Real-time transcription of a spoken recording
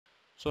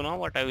So now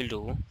what I will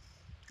do,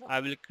 I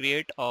will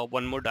create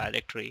one more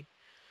directory.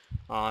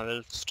 I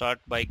will start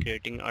by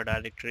creating a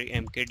directory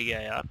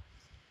mkdir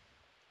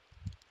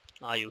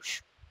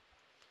ayush.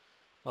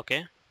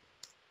 Okay,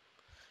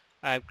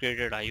 I have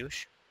created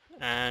ayush,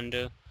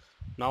 and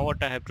now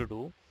what I have to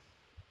do,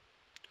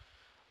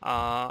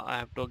 I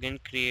have to again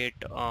create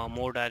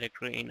more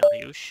directory in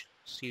ayush,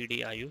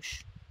 cd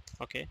ayush.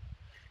 Okay,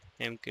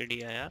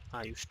 mkdir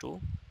ayush 2.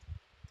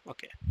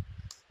 Okay,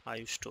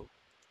 ayush 2.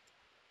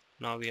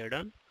 Now we are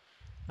done.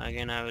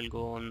 Again I will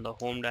go on the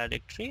home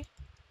directory,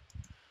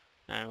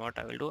 and what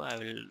I will do, I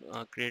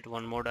will create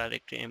one more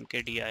directory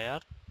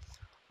mkdir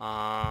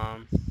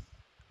um,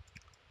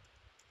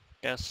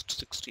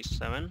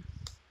 test67.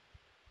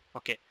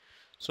 Okay,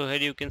 so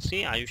here you can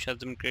see ayush has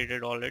been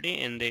created already.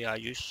 In the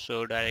ayush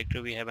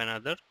directory we have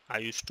another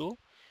ayush 2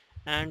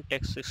 and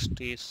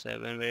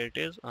text67, where it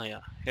is, oh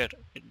yeah, here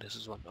this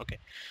is one. Okay,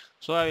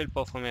 so I will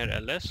perform here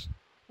ls,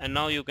 and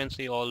now you can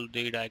see all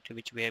the directory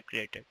which we have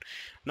created.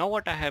 Now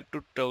what I have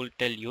to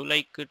tell you,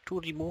 like to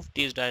remove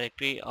this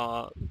directory,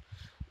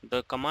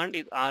 the command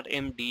is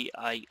rmdir.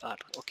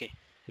 Okay,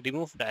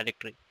 remove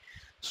directory.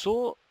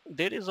 So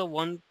there is a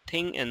one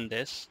thing in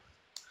this,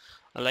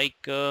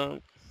 like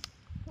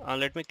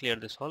let me clear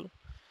this all.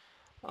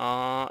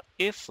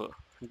 If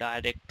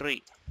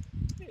directory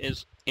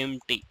is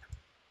empty,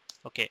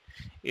 okay,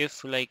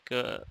 if like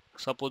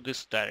suppose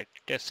this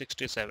directory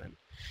test67,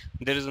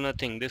 there is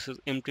nothing, this is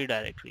empty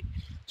directory,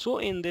 so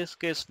in this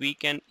case we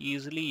can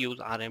easily use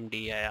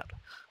rmdir.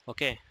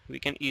 Okay, we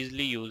can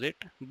easily use it.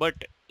 But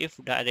if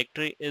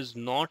directory is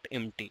not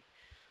empty,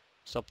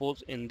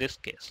 suppose in this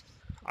case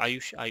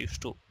ayush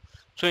 2,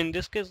 so in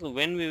this case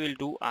when we will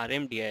do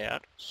rmdir,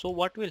 so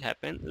what will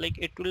happen, like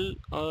it will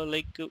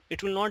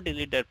it will not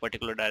delete that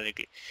particular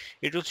directory.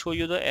 It will show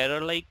you the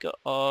error like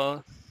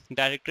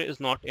directory is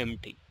not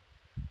empty.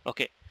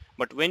 Okay,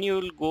 but when you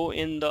will go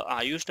in the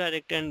ayush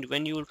directory and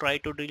when you will try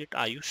to delete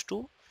ayush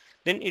 2,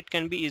 then it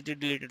can be easily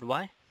deleted.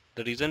 Why?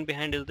 The reason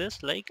behind is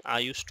this, like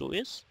ayush 2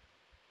 is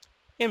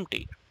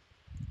empty.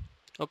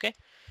 Okay,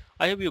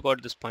 I hope you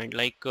got this point,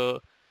 like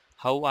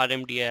how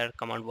rmdir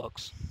command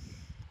works.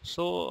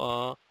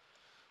 So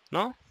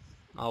now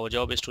our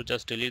job is to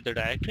just delete the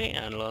directory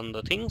and learn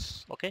the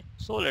things. Okay,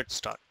 so let's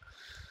start.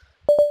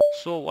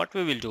 So what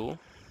we will do,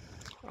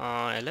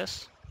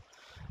 ls.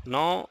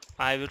 Now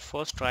I will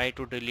first try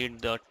to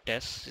delete the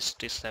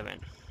test67.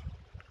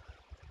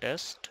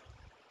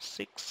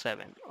 Test67.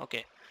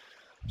 Okay,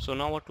 so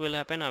now what will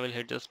happen, I will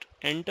hit just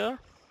enter,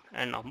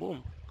 and now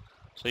boom,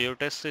 so your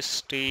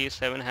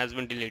test67 has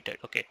been deleted.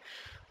 Okay,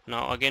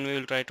 now again we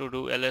will try to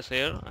do ls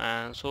here,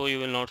 and so you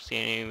will not see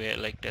anywhere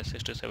like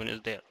test67 is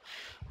there.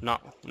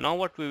 Now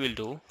what we will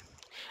do,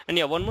 and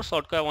yeah, one more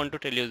shortcut I want to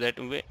tell you, that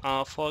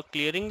for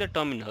clearing the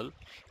terminal,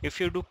 if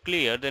you do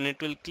clear, then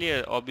it will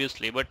clear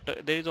obviously, but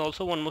there is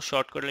also one more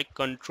shortcut like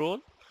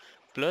control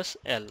plus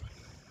L,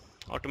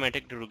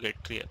 automatically to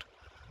get clear.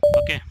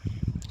 Okay,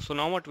 so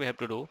now what we have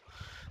to do,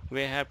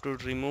 we have to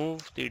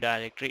remove the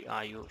directory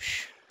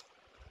ayush.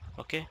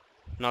 Okay,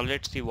 now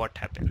let's see what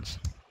happens.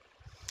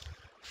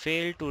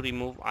 Fail to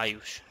remove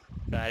ayush,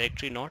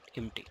 directory not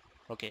empty.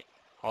 Okay,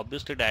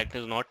 obviously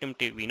directory is not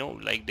empty, we know,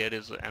 like there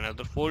is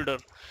another folder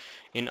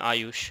in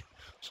ayush.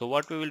 So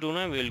what we will do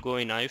now, we will go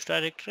in ayush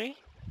directory,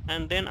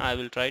 and then I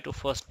will try to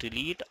first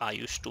delete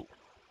ayush 2.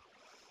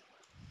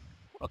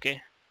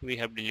 Okay, we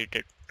have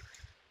deleted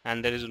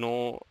and there is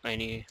no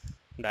any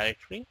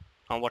directory.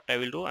 Now what I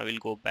will do, I will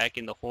go back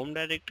in the home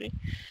directory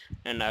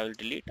and I will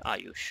delete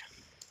ayush.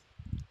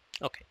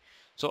 Okay,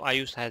 so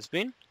ayush has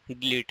been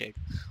deleted.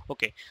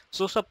 Okay,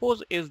 so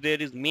suppose if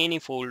there is many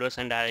folders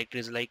and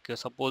directories, like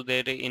suppose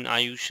there in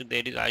ayush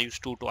there is ayush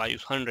 2 to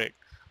ayush 100.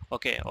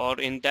 Okay, or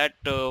in that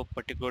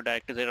particular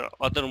directory there are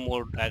other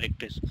more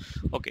directories.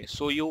 Okay,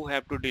 so you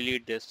have to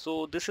delete this.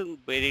 So this is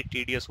very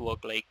tedious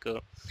work, like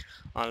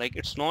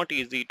it's not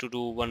easy to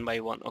do one by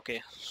one.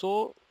 Okay,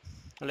 so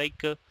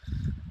like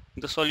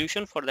the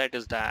solution for that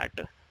is that,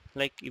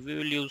 like we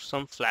will use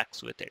some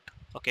flags with it.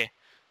 Okay,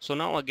 so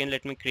now again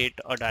let me create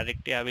a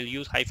directory. I will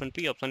use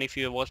 -p option. If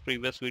you have watched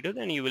previous video,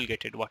 then you will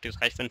get it what is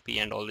 -p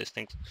and all these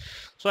things.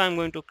 So I'm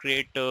going to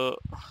create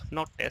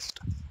not test,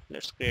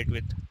 let's create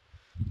with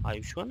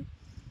ayush 1,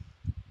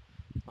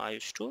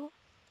 ayush 2,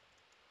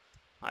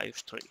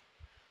 ayush 3.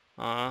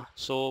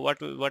 So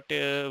what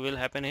will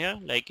happen here,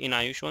 like in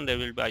ayush 1 there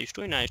will be ayush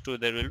 2, in ayush 2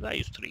 there will be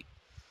ayush 3.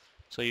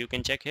 So you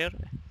can check here,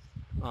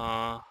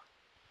 uh,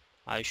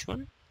 ayush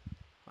 1,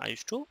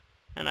 ayush 2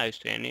 and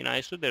ayush 3, and in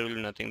ayush 2 there will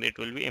be nothing, it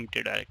will be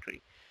empty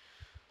directory.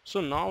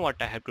 So now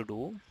what I have to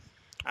do,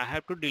 I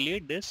have to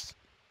delete this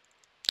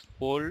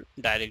whole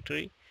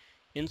directory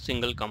in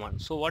single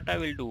command. So what I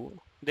will do,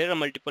 there are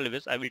multiple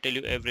ways, I will tell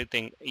you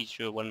everything each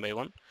one by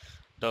one,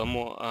 the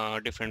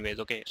more different ways.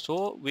 Okay,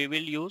 so we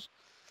will use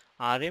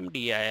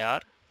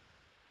rmdir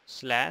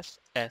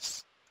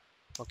 /s.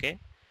 Okay,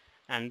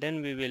 and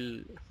then we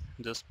will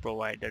just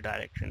provide the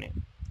directory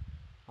name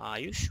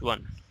ayush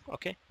 1.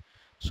 Okay,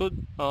 So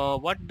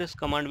what this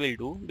command will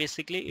do,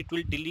 basically it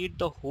will delete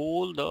the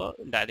whole the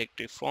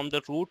directory from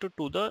the root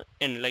to the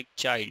end, like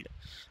child.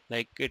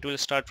 Like it will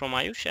start from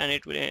Ayush and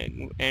it will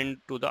end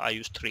to the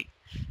Ayush 3,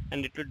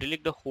 and it will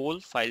delete the whole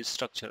file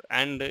structure.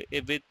 And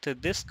with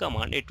this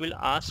command it will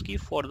ask you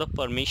for the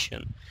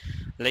permission,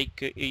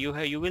 like you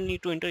will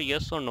need to enter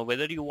yes or no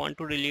whether you want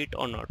to delete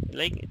or not,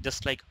 like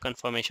just like a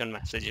confirmation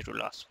message it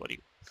will ask for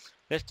you.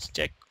 Let's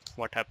check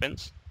what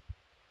happens.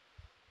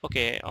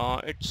 Okay,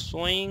 it's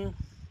showing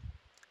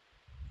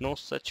no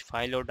such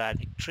file or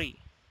directory.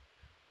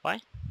 Why?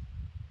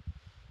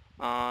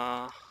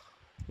 uh,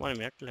 1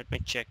 minute, let me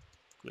check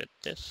with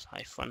this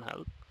hyphen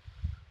help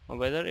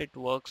whether it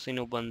works in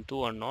Ubuntu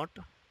or not.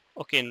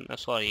 Okay,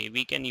 sorry,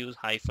 we can use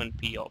hyphen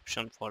p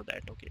option for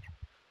that. Okay,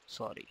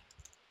 sorry,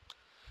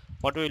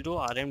 what we'll do,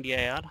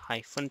 rmdir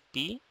hyphen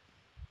p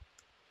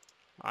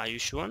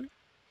ayush1.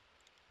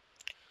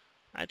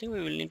 I think we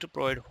will need to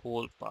provide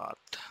whole path.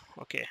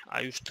 Okay,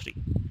 ayush 3.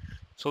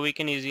 So we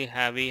can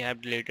we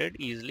have deleted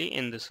easily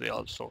in this way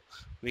also.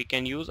 We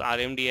can use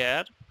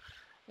rmdir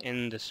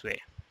in this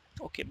way.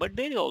 Okay, but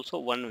there is also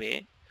one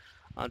way,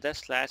 that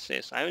slash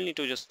s. I will need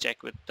to just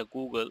check with the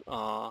Google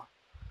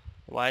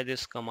why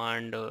this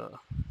command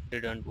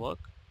didn't work.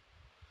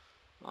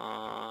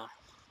 uh,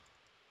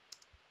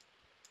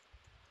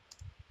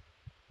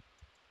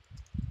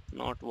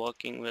 Not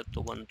working with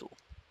Ubuntu.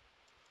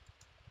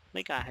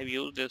 Like I have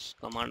used this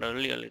command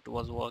earlier, it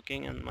was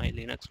working in my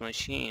Linux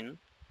machine.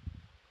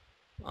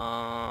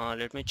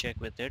 Let me check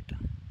with it.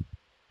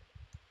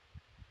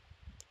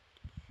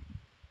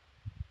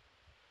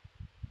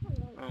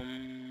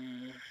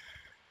 um,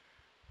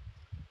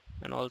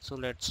 and also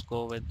let's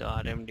go with the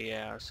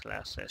rmdir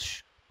slash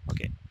s.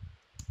 Okay,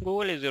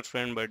 Google is your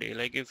friend, buddy.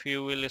 Like if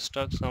you will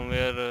stuck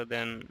somewhere,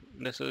 then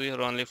this is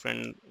your only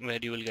friend where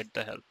you will get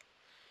the help.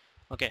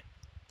 Okay.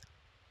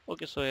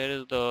 Okay, so here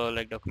is the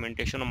like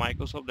documentation of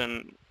Microsoft.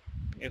 Then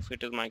if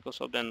it is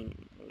Microsoft, then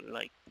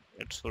like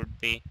it should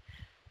be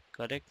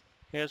correct.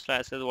 Here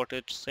slash is what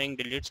it's saying,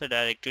 deletes a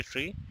directory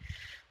tree,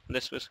 the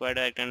specified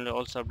directory and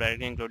all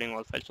subdirectory including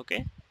all files.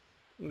 Okay,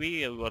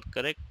 we were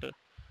correct.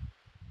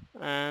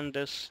 And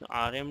this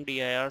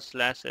rmdir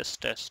slash s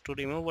test to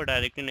remove a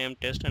directory named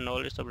test and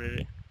all its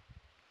subdirectory.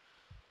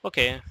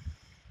 Okay,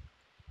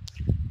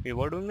 we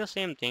were doing the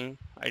same thing.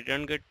 I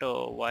didn't get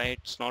why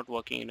it's not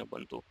working in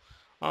Ubuntu.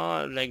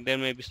 Like there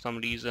may be some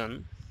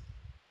reason.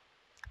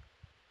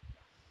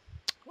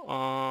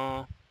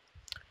 uh,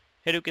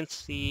 Here you can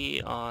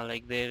see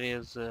like there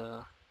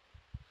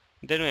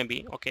may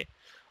be. Okay,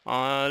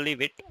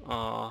 leave it.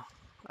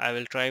 I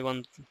will try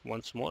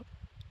once more.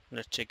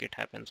 Let's check it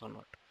happens or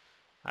not.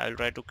 I will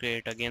try to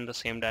create again the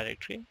same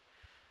directory.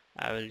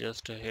 I will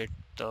just hit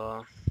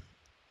the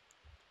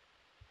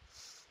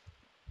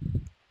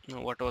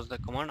what was the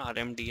command,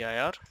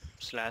 rmdir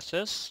slash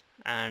s,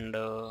 and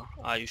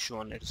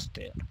ayush1 is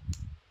there.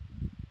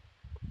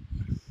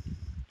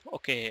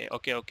 Okay,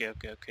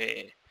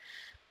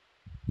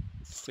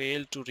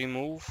 fail to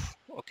remove.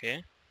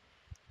 Okay,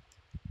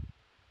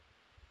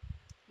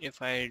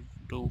 if I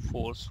do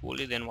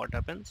forcefully, then what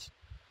happens?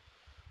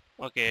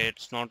 Okay,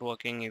 it's not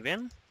working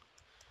even.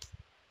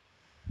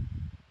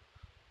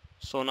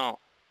 So now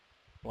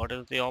what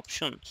is the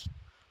options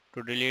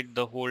to delete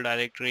the whole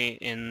directory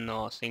in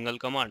a single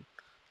command?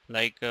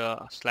 Like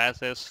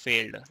slash s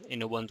failed in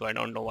Ubuntu, I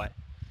don't know why.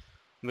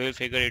 We will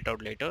figure it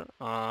out later.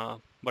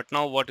 But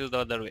now what is the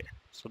other way?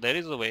 So there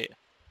is a way.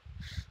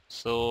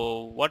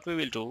 So what we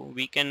will do,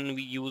 we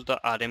use the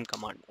rm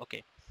command.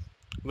 Okay,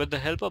 with the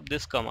help of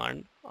this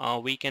command,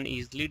 we can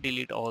easily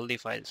delete all the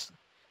files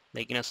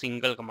like in a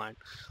single command.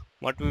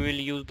 What we will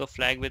use the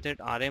flag with it,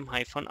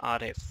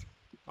 rm-rf.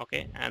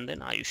 Okay, and then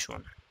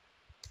ayush1.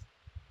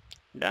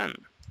 Done.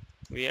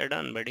 We are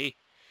done, buddy.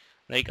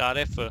 Like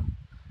rf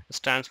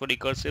stands for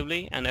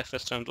recursively and f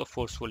stands for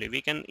forcefully.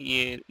 We can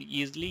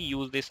easily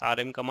use this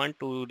rm command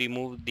to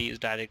remove these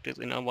directories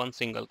in a one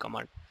single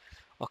command.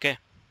 Okay,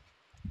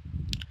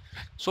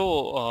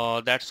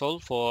 so that's all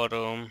for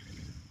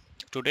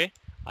today.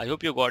 I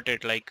hope you got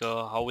it, like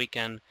how we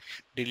can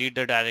delete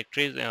the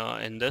directories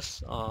in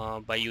this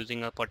by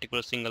using a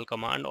particular single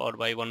command or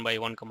by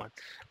one command.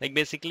 Like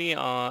basically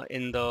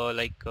in the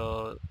like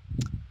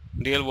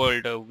real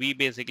world, we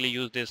basically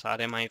use this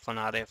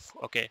rm-rf.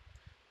 Okay,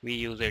 we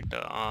use it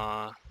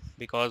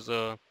because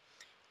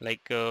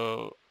like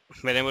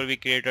whenever we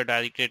create a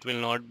directory, it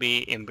will not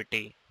be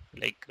empty.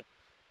 Like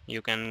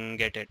you can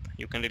get it,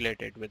 you can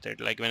relate it with it.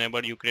 Like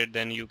whenever you create,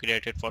 then you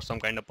create it for some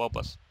kind of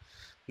purpose.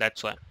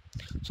 That's why.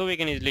 So we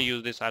can easily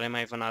use this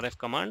rm-rf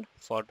command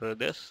for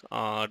this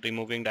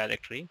removing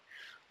directory.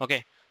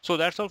 Okay, so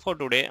that's all for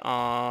today.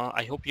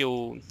 I hope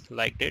you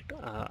liked it.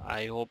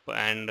 I hope,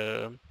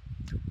 and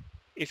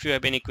if you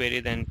have any query,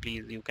 then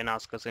please you can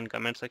ask us in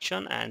comment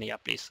section. And yeah,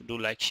 please do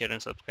like, share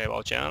and subscribe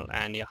our channel.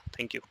 And yeah,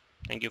 thank you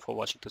for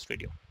watching this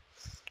video.